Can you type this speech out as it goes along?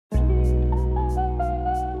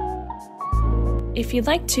If you'd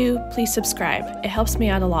like to, please subscribe. It helps me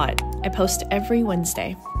out a lot. I post every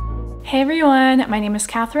Wednesday. Hey everyone, my name is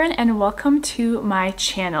Catherine and welcome to my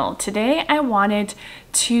channel. Today I wanted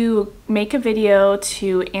to make a video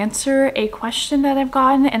to answer a question that I've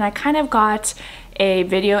gotten, and I kind of got a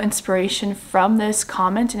video inspiration from this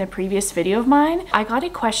comment in a previous video of mine. I got a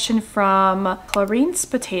question from Clarine's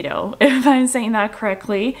Potato, if I'm saying that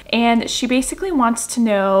correctly, and she basically wants to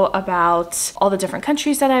know about all the different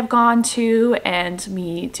countries that I've gone to and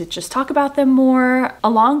me to just talk about them more,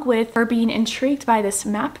 along with her being intrigued by this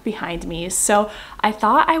map behind me. So I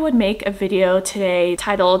thought I would make a video today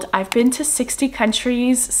titled I've been to 60 countries,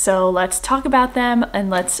 so let's talk about them and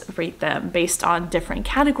let's rate them based on different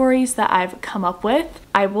categories that I've come up with.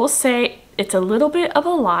 I will say it's a little bit of a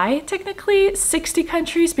lie, technically 60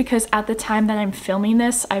 countries, because at the time that I'm filming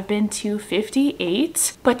this I've been to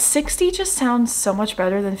 58, but 60 just sounds so much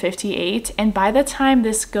better than 58, and by the time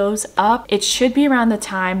this goes up it should be around the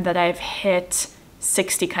time that I've hit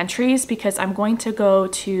 60 countries, because I'm going to go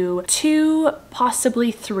to 2,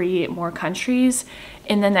 possibly 3 more countries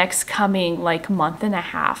in the next coming like month and a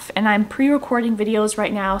half, and I'm pre-recording videos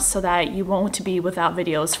right now so that you won't be without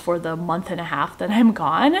videos for the month and a half that I'm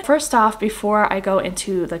gone. First off, before I go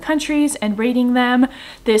into the countries and rating them,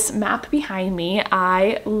 this map behind me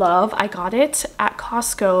I love. I got it at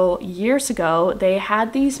Costco years ago. They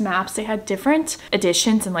had these maps, they had different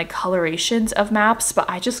editions and like colorations of maps, but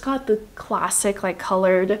I just got the classic like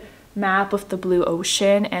colored map with the blue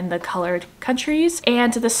ocean and the colored countries.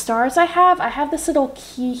 And the stars I have this little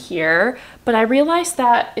key here, but I realized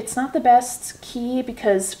that it's not the best key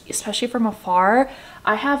because, especially from afar,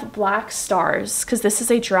 I have black stars because this is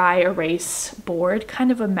a dry erase board kind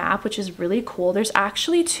of a map, which is really cool. There's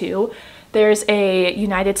actually 2. There's a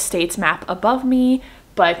United States map above me,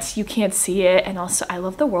 but you can't see it, and also I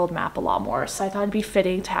love the world map a lot more, so I thought it'd be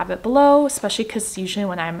fitting to have it below, especially because usually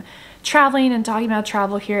when I'm traveling and talking about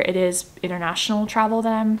travel here, it is international travel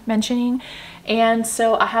that I'm mentioning. And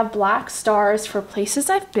so I have black stars for places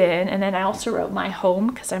I've been, and then I also wrote my home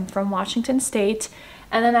because I'm from Washington State,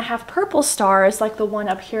 and then I have purple stars like the one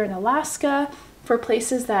up here in Alaska for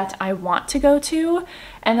places that I want to go to,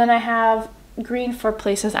 and then I have green for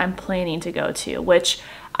places I'm planning to go to, which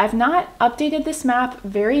I've not updated this map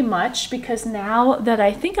very much because now that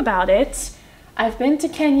I think about it, I've been to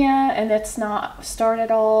Kenya and it's not starred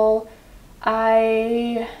at all.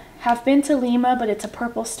 I have been to Lima, but it's a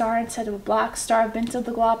purple star instead of a black star. I've been to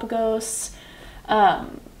the Galapagos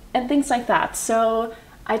and things like that. So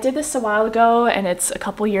I did this a while ago and it's a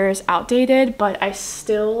couple years outdated, but I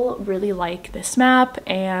still really like this map,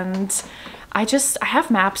 and I have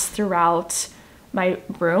maps throughout my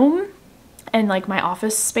room and like my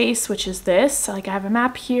office space, which is this. So, like, I have a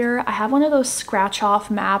map here. I have one of those scratch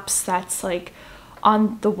off maps that's like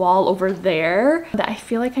on the wall over there that I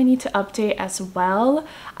feel like I need to update as well.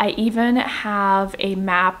 I even have a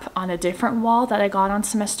map on a different wall that I got on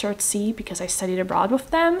semester at sea because I studied abroad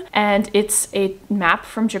with them, and it's a map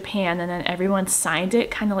from Japan, and then everyone signed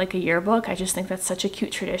it kind of like a yearbook. I just think that's such a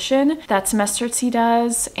cute tradition that semester at sea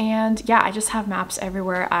does. And yeah, I just have maps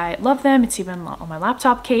everywhere. I love them. It's even on my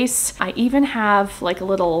laptop case. I even have like a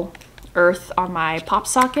little earth on my pop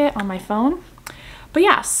socket on my phone. But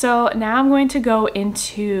yeah, so now I'm going to go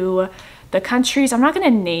into the countries. I'm not going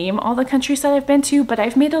to name all the countries that I've been to, but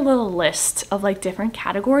I've made a little list of like different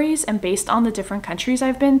categories, and based on the different countries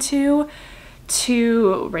I've been to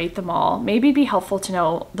rate them all. Maybe it'd be helpful to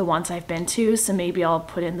know the ones I've been to, so maybe I'll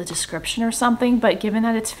put in the description or something, but given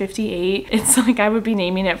that it's 58, it's like I would be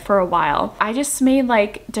naming it for a while. I just made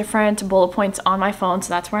like different bullet points on my phone, so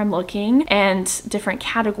that's where I'm looking, and different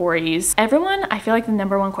categories. Everyone, I feel like the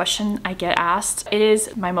 #1 question I get asked, it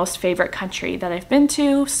is my most favorite country that I've been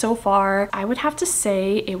to so far. I would have to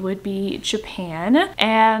say it would be Japan,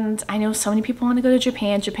 and I know so many people want to go to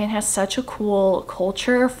Japan. Japan has such a cool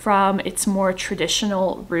culture, from its more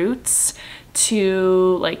traditional roots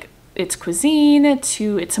to like its cuisine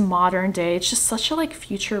to its modern day. It's just such a like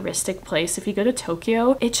futuristic place. If you go to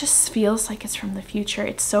Tokyo, it just feels like it's from the future.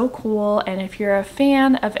 It's so cool. And if you're a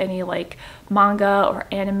fan of any like manga or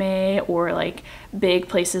anime or like big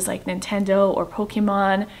places like Nintendo or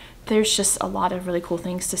Pokemon, there's just a lot of really cool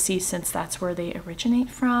things to see since that's where they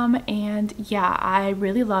originate from. And yeah, I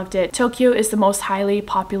really loved it. Tokyo is the most highly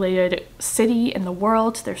populated city in the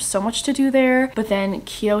world. There's so much to do there. But then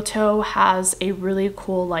Kyoto has a really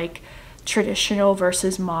cool like traditional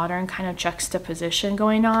versus modern kind of juxtaposition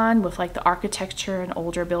going on with like the architecture and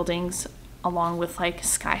older buildings along with like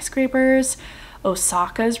skyscrapers.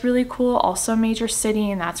 Osaka is really cool, also a major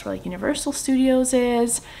city, and that's where like Universal Studios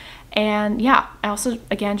is. And yeah, I also,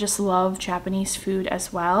 again, just love Japanese food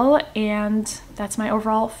as well, and that's my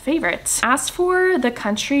overall favorite. As for the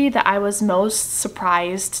country that I was most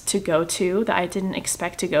surprised to go to, that I didn't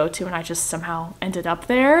expect to go to, and I just somehow ended up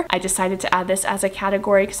there, I decided to add this as a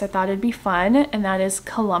category because I thought it'd be fun, and that is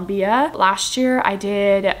Colombia. Last year, I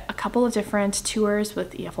did a couple of different tours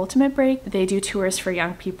with EF Ultimate Break. They do tours for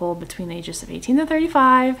young people between the ages of 18 to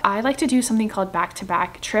 35. I like to do something called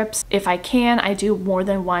back-to-back trips. If I can, I do more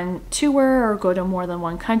than one tour or go to more than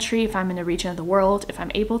one country if I'm in a region of the world, if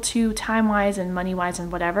I'm able to, time-wise and money-wise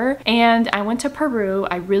and whatever. And I went to Peru.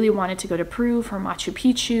 I really wanted to go to Peru for Machu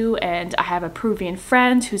Picchu, and I have a Peruvian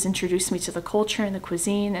friend who's introduced me to the culture and the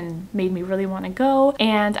cuisine and made me really want to go.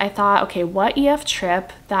 And I thought, okay, what EF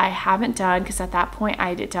trip that I haven't done, because at that point I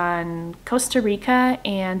had done Costa Rica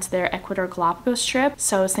and their Ecuador Galapagos trip.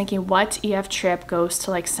 So I was thinking, what EF trip goes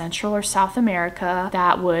to like Central or South America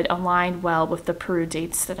that would align well with the Peru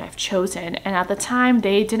dates that I've chosen. And at the time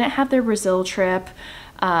they didn't have their Brazil trip,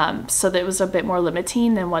 so that was a bit more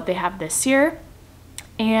limiting than what they have this year.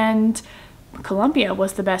 And Colombia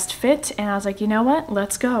was the best fit, and I was like, you know what,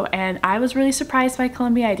 let's go. And I was really surprised by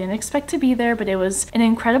Colombia. I didn't expect to be there, but it was an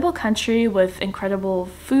incredible country with incredible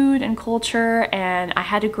food and culture, and I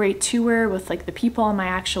had a great tour with like the people on my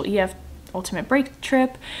actual EF Ultimate Break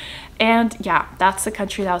trip. And yeah, that's the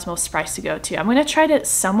country that I was most surprised to go to. I'm gonna try to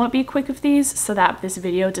somewhat be quick with these so that this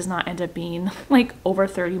video does not end up being like over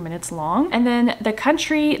 30 minutes long. And then the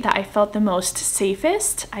country that I felt the most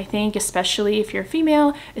safest, I think, especially if you're a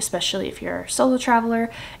female, especially if you're a solo traveler,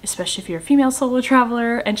 especially if you're a female solo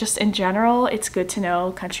traveler, and just in general, it's good to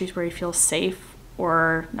know countries where you feel safe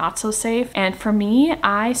or not so safe. And for me,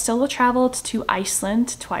 I solo traveled to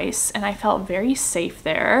Iceland twice and I felt very safe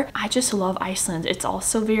there. I just love Iceland. It's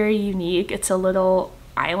also very unique. It's a little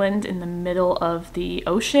island in the middle of the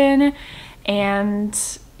ocean,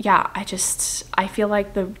 and yeah, I feel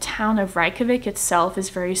like the town of Reykjavik itself is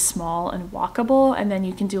very small and walkable, and then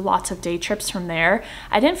you can do lots of day trips from there.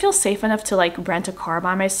 I didn't feel safe enough to like rent a car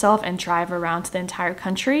by myself and drive around the entire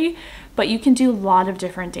country, but you can do a lot of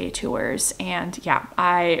different day tours. And yeah,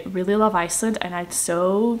 I really love Iceland and I'd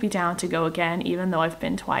so be down to go again, even though I've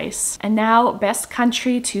been twice. And now, best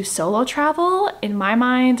country to solo travel, in my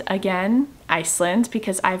mind, again, Iceland,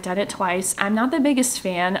 because I've done it twice. I'm not the biggest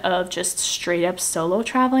fan of just straight up solo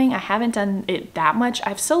traveling. I haven't done it that much.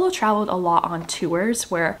 I've solo traveled a lot on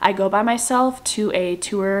tours where I go by myself to a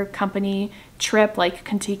tour company trip like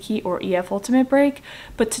Contiki or EF Ultimate Break,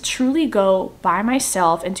 but to truly go by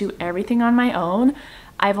myself and do everything on my own,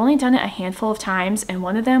 I've only done it a handful of times, and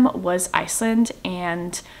one of them was Iceland,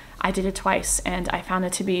 and I did it twice and I found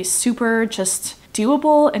it to be super just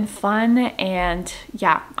doable and fun, and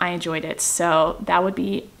yeah, I enjoyed it. So that would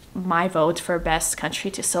be my vote for best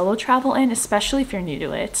country to solo travel in, especially if you're new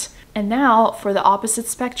to it. And now for the opposite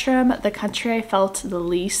spectrum, the country I felt the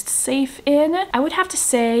least safe in, I would have to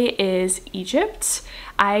say is Egypt.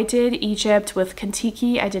 I did Egypt with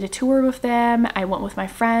Contiki. I did a tour with them. I went with my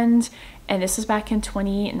friend, and this was back in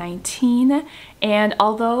 2019. And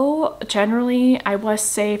although generally I was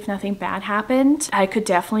safe, nothing bad happened, I could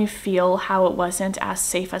definitely feel how it wasn't as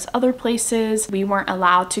safe as other places. We weren't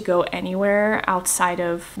allowed to go anywhere outside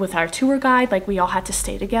of with our tour guide. Like, we all had to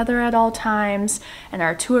stay together at all times, and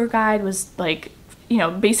our tour guide was like, you know,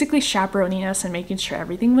 basically chaperoning us and making sure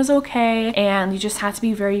everything was okay. And you just had to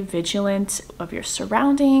be very vigilant of your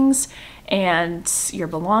surroundings and your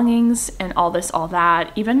belongings and all this, all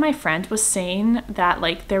that. Even my friend was saying that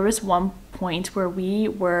like there was one point where we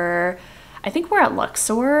were, I think we're at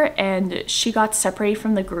Luxor, and she got separated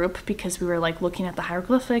from the group because we were like looking at the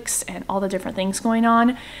hieroglyphics and all the different things going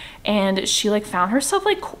on, and she like found herself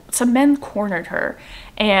like some men cornered her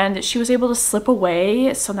and she was able to slip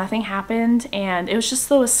away so nothing happened. And it was just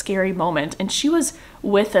though a scary moment, and she was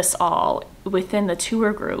with us all within the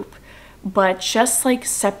tour group, but just like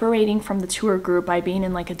separating from the tour group by being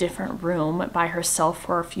in like a different room by herself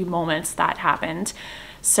for a few moments, that happened.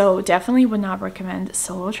 So definitely would not recommend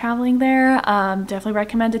solo traveling there. Definitely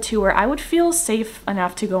recommend a tour. I would feel safe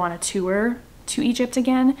enough to go on a tour to Egypt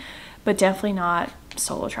again, but definitely not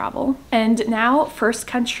solo travel. And now, first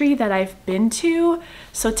country that I've been to.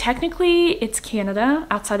 So technically it's Canada,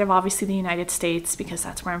 outside of obviously the United States, because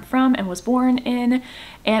that's where I'm from and was born in.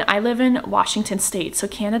 And I live in Washington State. So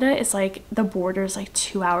Canada is like, the border is like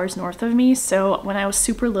 2 hours north of me. So when I was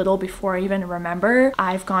super little, before I even remember,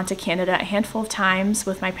 I've gone to Canada a handful of times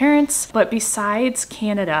with my parents. But besides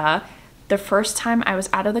Canada, the first time I was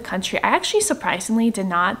out of the country, I actually surprisingly did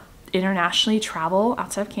not internationally travel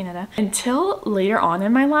outside of Canada until later on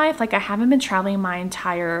in my life. Like, I haven't been traveling my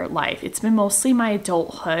entire life. It's been mostly my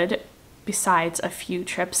adulthood besides a few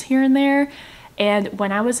trips here and there. And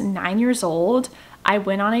when I was 9 years old, I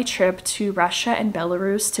went on a trip to Russia and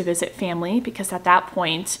Belarus to visit family, because at that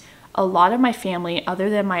point, a lot of my family, other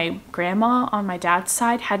than my grandma on my dad's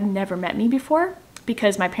side, had never met me before,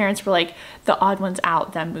 because my parents were like the odd ones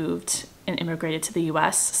out that moved and immigrated to the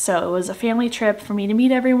US. So it was a family trip for me to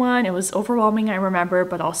meet everyone. It was overwhelming, I remember,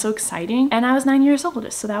 but also exciting. And I was 9 years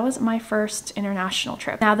old, so that was my first international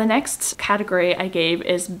trip. Now, the next category I gave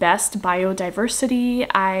is best biodiversity.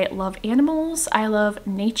 I love animals. I love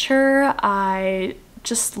nature. I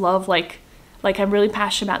just love like I'm really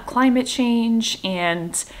passionate about climate change,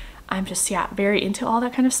 and I'm just, yeah, very into all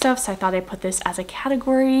that kind of stuff. So I thought I'd put this as a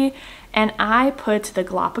category. And I put the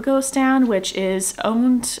Galapagos down, which is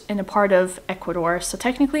owned in a part of Ecuador. So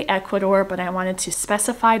technically Ecuador, but I wanted to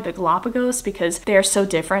specify the Galapagos because they're so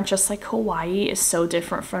different, just like Hawaii is so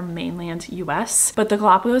different from mainland US. But the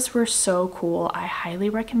Galapagos were so cool. I highly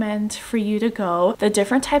recommend for you to go. The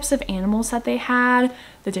different types of animals that they had,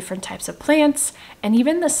 the different types of plants, and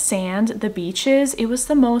even the sand, the beaches, it was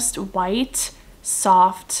the most white,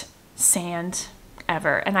 soft sand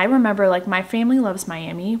ever. And I remember, like, my family loves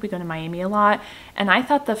Miami. We go to Miami a lot, and I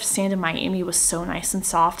thought the sand in Miami was so nice and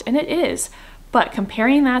soft, and it is. But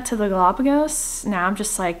comparing that to the Galapagos, now I'm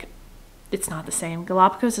just like, it's not the same.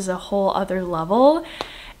 Galapagos is a whole other level.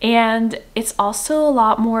 And it's also a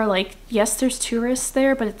lot more like, yes, there's tourists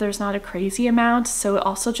there, but there's not a crazy amount. So it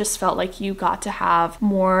also just felt like you got to have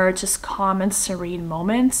more just calm and serene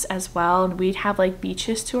moments as well. And we'd have like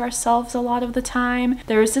beaches to ourselves a lot of the time.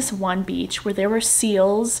 There was this one beach where there were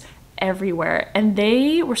seals everywhere, and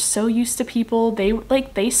they were so used to people.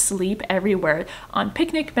 They sleep everywhere, on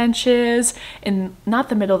picnic benches, in not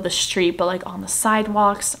the middle of the street, but like on the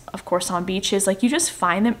sidewalks, of course on beaches. Like, you just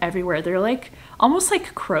find them everywhere. They're like almost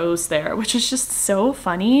like crows there, which is just so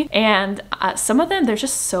funny. And some of them, they're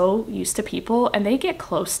just so used to people, and they get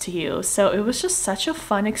close to you. So it was just such a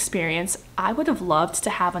fun experience. I would have loved to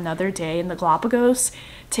have another day in the Galapagos,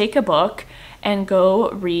 take a book and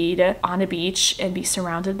go read on a beach and be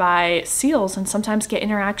surrounded by seals and sometimes get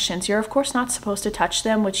interactions. You're of course not supposed to touch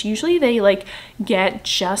them, which usually they like get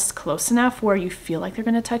just close enough where you feel like they're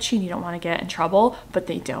gonna touch you and you don't want to get in trouble, but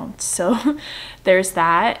they don't. So there's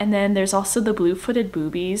that. And then there's also the blue-footed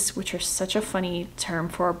boobies, which are such a funny term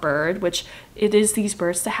for a bird, which it is these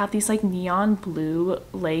birds that have these like neon blue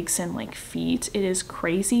legs and like feet. It is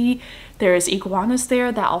crazy. There's iguanas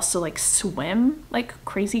there that also like swim like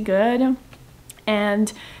crazy good.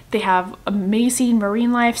 And they have amazing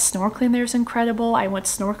marine life. Snorkeling there's incredible. I went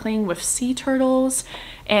snorkeling with sea turtles,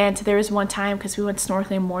 and there was one time, because we went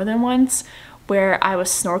snorkeling more than once, where I was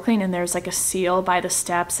snorkeling and there's like a seal by the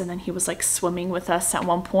steps, and then he was like swimming with us at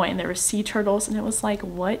one point, and there were sea turtles, and it was like,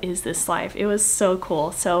 what is this life? It was so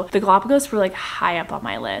cool. So the Galapagos were like high up on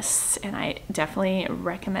my list, and I definitely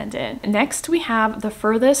recommend it. Next, we have the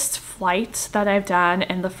furthest flight that I've done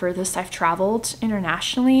and the furthest I've traveled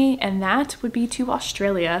internationally, and that would be to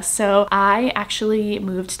Australia. So I actually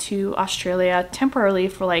moved to Australia temporarily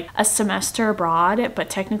for like a semester abroad, but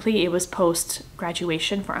technically it was post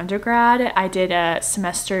graduation for undergrad. I did a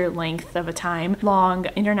semester length of a time long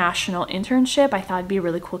international internship. I thought it'd be a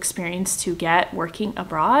really cool experience to get working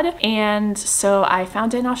abroad. And so I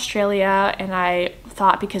found it in Australia, and I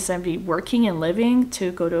thought, because I'd be working and living,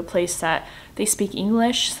 to go to a place that they speak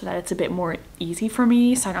English so that it's a bit more easy for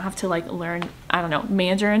me, so I don't have to like learn, I don't know,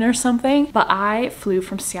 Mandarin or something. But I flew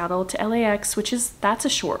from Seattle to LAX, that's a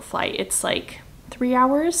short flight. It's like 3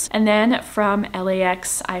 hours. And then from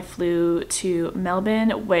LAX, I flew to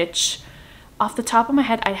Melbourne, which off the top of my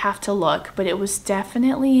head, I'd have to look, but it was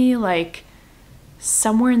definitely like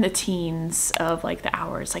somewhere in the teens of like the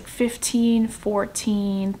hours, like 15,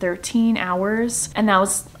 14, 13 hours. And that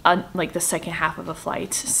was like the second half of a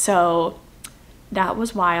flight. So that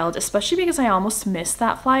was wild, especially because I almost missed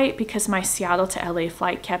that flight because my Seattle to LA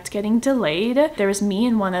flight kept getting delayed. There was me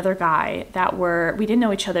and one other guy we didn't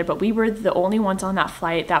know each other, but we were the only ones on that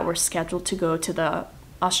flight that were scheduled to go to the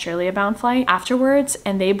Australia bound flight afterwards,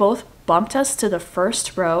 and they both bumped us to the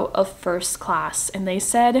first row of first class. And they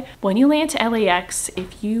said, when you land to LAX,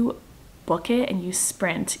 if you book it and you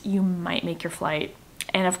sprint, you might make your flight.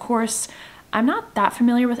 And of course, I'm not that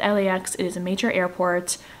familiar with LAX. It is a major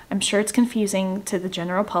airport. I'm sure it's confusing to the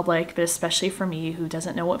general public, but especially for me who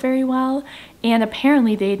doesn't know it very well. And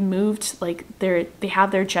apparently they'd moved, like they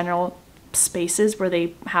have their general spaces where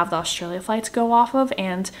they have the Australia flights go off of,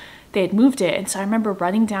 and they had moved it. And so I remember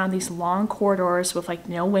running down these long corridors with like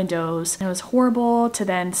no windows, and it was horrible to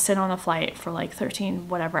then sit on a flight for like 13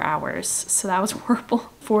 whatever hours. So that was horrible.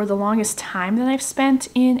 For the longest time that I've spent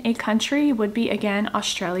in a country would be, again,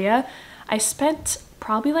 Australia. I spent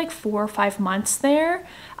probably like 4 or 5 months there.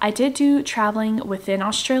 I did do traveling within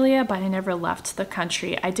Australia, but I never left the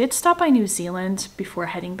country. I did stop by New Zealand before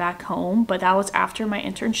heading back home, but that was after my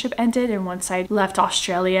internship ended, and once I left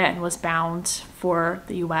Australia and was bound for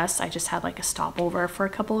the US, I just had like a stopover for a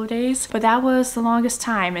couple of days. But that was the longest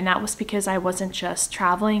time, and that was because I wasn't just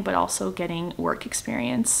traveling but also getting work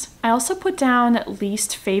experience. I also put down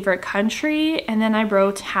least favorite country, and then I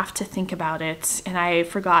wrote have to think about it, and I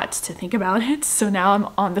forgot to think about it, so now I'm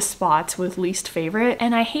on the spot with least favorite.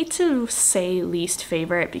 And I hate to say least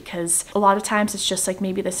favorite because a lot of times it's just like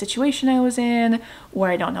maybe the situation I was in, or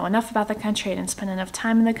I don't know enough about the country, I didn't spend enough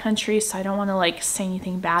time in the country, so I don't want to like say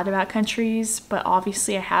anything bad about countries. But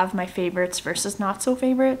obviously I have my favorites versus not so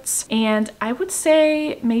favorites, and I would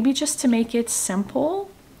say maybe just to make it simple,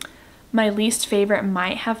 my least favorite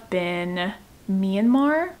might have been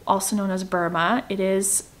Myanmar, also known as Burma. It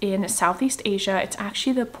is in Southeast Asia. It's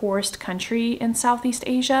actually the poorest country in Southeast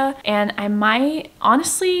Asia. And I might,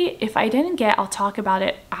 honestly, if I didn't get, I'll talk about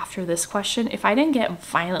it after this question, if I didn't get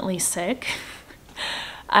violently sick,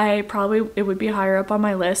 it would be higher up on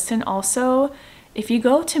my list. And also, if you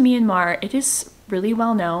go to Myanmar, it is really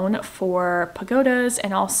well known for pagodas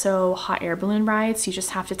and also hot air balloon rides. You just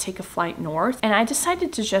have to take a flight north. And I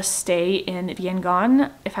decided to just stay in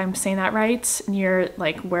Yangon, if I'm saying that right, near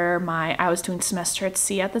like where I was doing semester at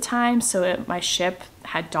sea at the time. So my ship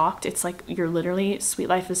had docked. It's like you're literally Sweet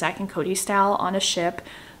Life of Zack and Cody style on a ship,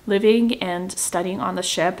 living and studying on the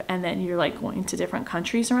ship, and then you're like going to different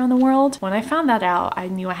countries around the world. When I found that out, I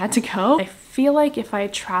knew I had to go. I feel like if I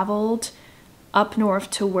traveled up north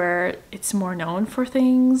to where it's more known for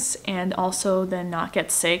things and also then not get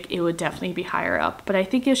sick, it would definitely be higher up. But I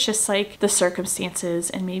think it's just like the circumstances,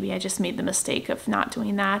 and maybe I just made the mistake of not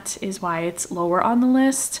doing that, is why it's lower on the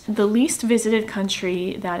list. The least visited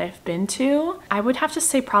country that I've been to, I would have to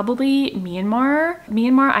say probably Myanmar.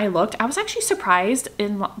 I was actually surprised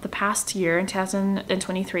in the past year, in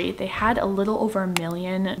 2023, they had a little over 1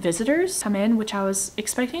 million visitors come in, which I was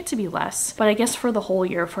expecting it to be less. But I guess for the whole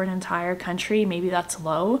year, for an entire country, maybe that's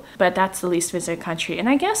low, but that's the least visited country. And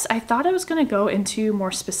I guess I thought I was going to go into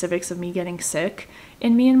more specifics of me getting sick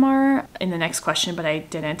in Myanmar in the next question, but I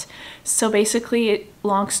didn't. So basically,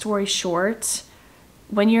 long story short,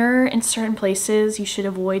 when you're in certain places, you should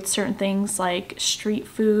avoid certain things like street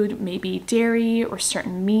food, maybe dairy or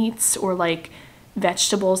certain meats, or like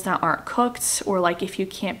vegetables that aren't cooked, or like if you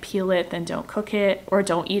can't peel it, then don't cook it or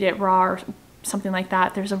don't eat it raw, or something like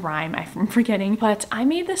that. There's a rhyme I'm forgetting. But I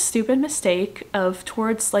made this stupid mistake of,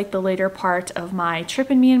 towards like the later part of my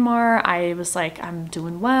trip in Myanmar, I was like, I'm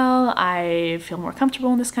doing well, I feel more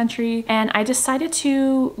comfortable in this country, and I decided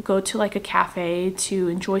to go to like a cafe to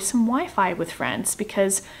enjoy some Wi-Fi with friends,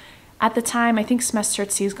 because at the time, I think semester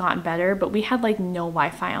at sea has gotten better, but we had like no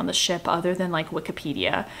Wi-Fi on the ship other than like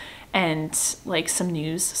Wikipedia and like some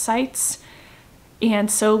news sites.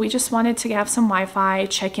 And so we just wanted to have some Wi-Fi,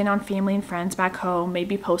 check in on family and friends back home,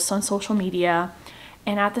 maybe post on social media.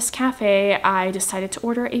 And at this cafe, I decided to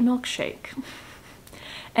order a milkshake.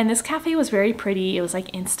 And this cafe was very pretty. It was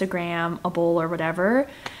like Instagram, a bowl or whatever.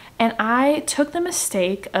 And I took the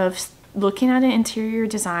mistake of looking at an interior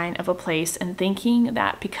design of a place and thinking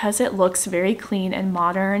that because it looks very clean and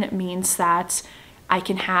modern means that I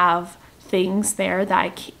can have things there that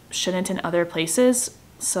I shouldn't in other places.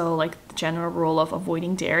 So like the general rule of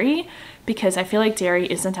avoiding dairy, because I feel like dairy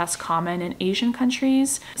isn't as common in Asian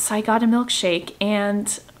countries. So I got a milkshake,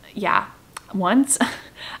 and yeah, once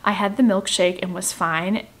I had the milkshake and was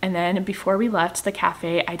fine. And then before we left the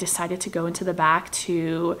cafe, I decided to go into the back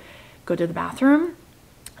to go to the bathroom.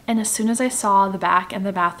 And as soon as I saw the back and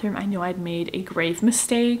the bathroom, I knew I'd made a grave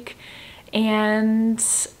mistake. And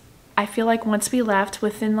I feel like once we left,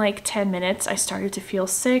 within like 10 minutes, I started to feel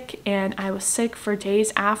sick, and I was sick for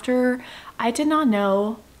days after. I did not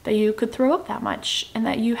know that you could throw up that much and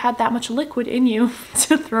that you had that much liquid in you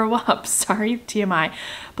to throw up. Sorry, TMI.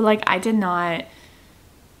 But like, I did not,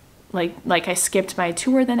 like I skipped my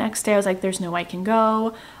tour the next day. I was like, there's no way I can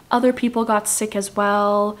go. Other people got sick as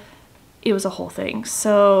well. It was a whole thing.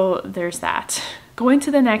 So there's that. Going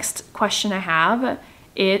to the next question I have.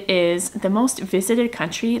 It is the most visited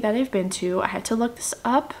country that I've been to. I had to look this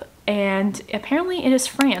up, and apparently it is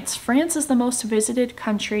France. France is the most visited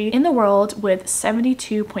country in the world with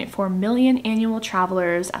 72.4 million annual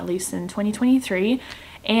travelers, at least in 2023.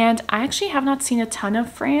 And I actually have not seen a ton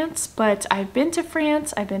of France, but I've been to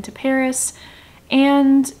France, I've been to Paris,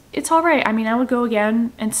 and it's all right. I mean, I would go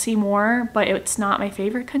again and see more, but it's not my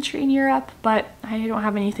favorite country in Europe, but I don't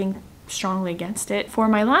have anything strongly against it. For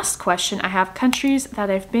my last question, I have countries that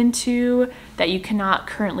I've been to that you cannot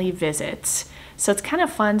currently visit. So it's kind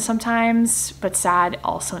of fun sometimes, but sad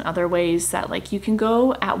also in other ways, that like you can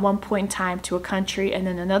go at one point in time to a country and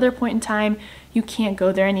then another point in time you can't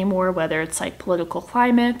go there anymore, whether it's like political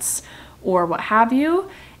climates or what have you.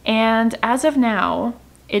 And as of now,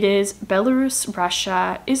 it is Belarus,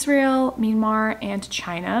 Russia, Israel, Myanmar, and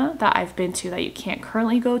China that I've been to that you can't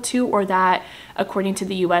currently go to, or that, according to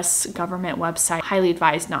the US government website, highly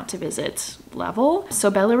advised not to visit level. So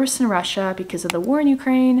Belarus and Russia, because of the war in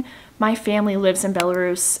Ukraine. My family lives in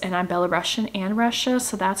Belarus and I'm Belarusian and Russia,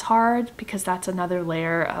 so that's hard because that's another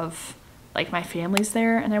layer of like my family's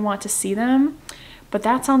there and I want to see them. But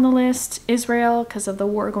that's on the list. Israel, because of the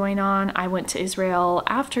war going on. I went to Israel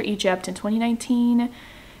after Egypt in 2019.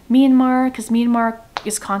 Myanmar, because Myanmar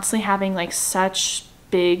is constantly having like such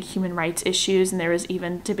big human rights issues, and there was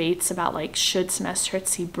even debates about like should semester at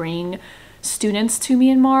sea bring students to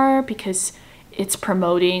Myanmar because it's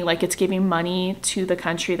promoting, like it's giving money to the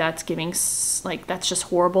country that's giving, like that's just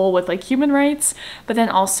horrible with like human rights, but then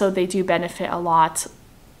also they do benefit a lot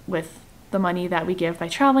with the money that we give by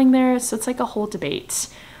traveling there, so it's like a whole debate.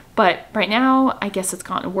 But right now, I guess it's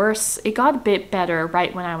gotten worse. It got a bit better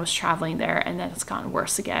right when I was traveling there, and then it's gotten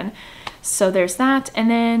worse again. So there's that.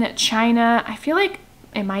 And then China, I feel like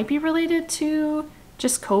it might be related to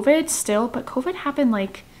just COVID still, but COVID happened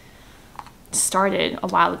like started a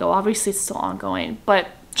while ago. Obviously, it's still ongoing, but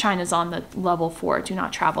China's on the level 4 do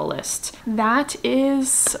not travel list. That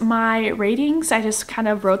is my ratings. I just kind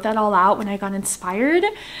of wrote that all out when I got inspired,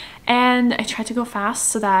 and I tried to go fast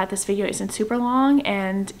so that this video isn't super long.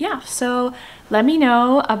 And yeah, so let me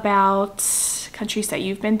know about countries that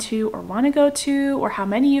you've been to or want to go to, or how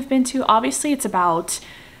many you've been to. Obviously, it's about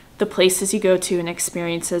the places you go to and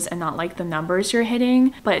experiences and not like the numbers you're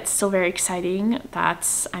hitting, but it's still very exciting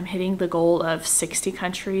that I'm hitting the goal of 60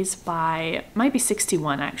 countries by, might be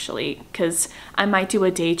 61 actually, because I might do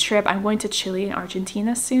a day trip. I'm going to Chile and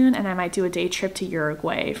Argentina soon, and I might do a day trip to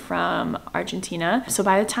Uruguay from Argentina. So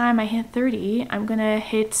by the time I hit 30, I'm gonna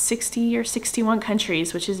hit 60 or 61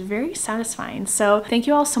 countries, which is very satisfying. So thank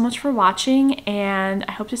you all so much for watching, and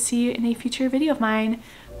I hope to see you in a future video of mine.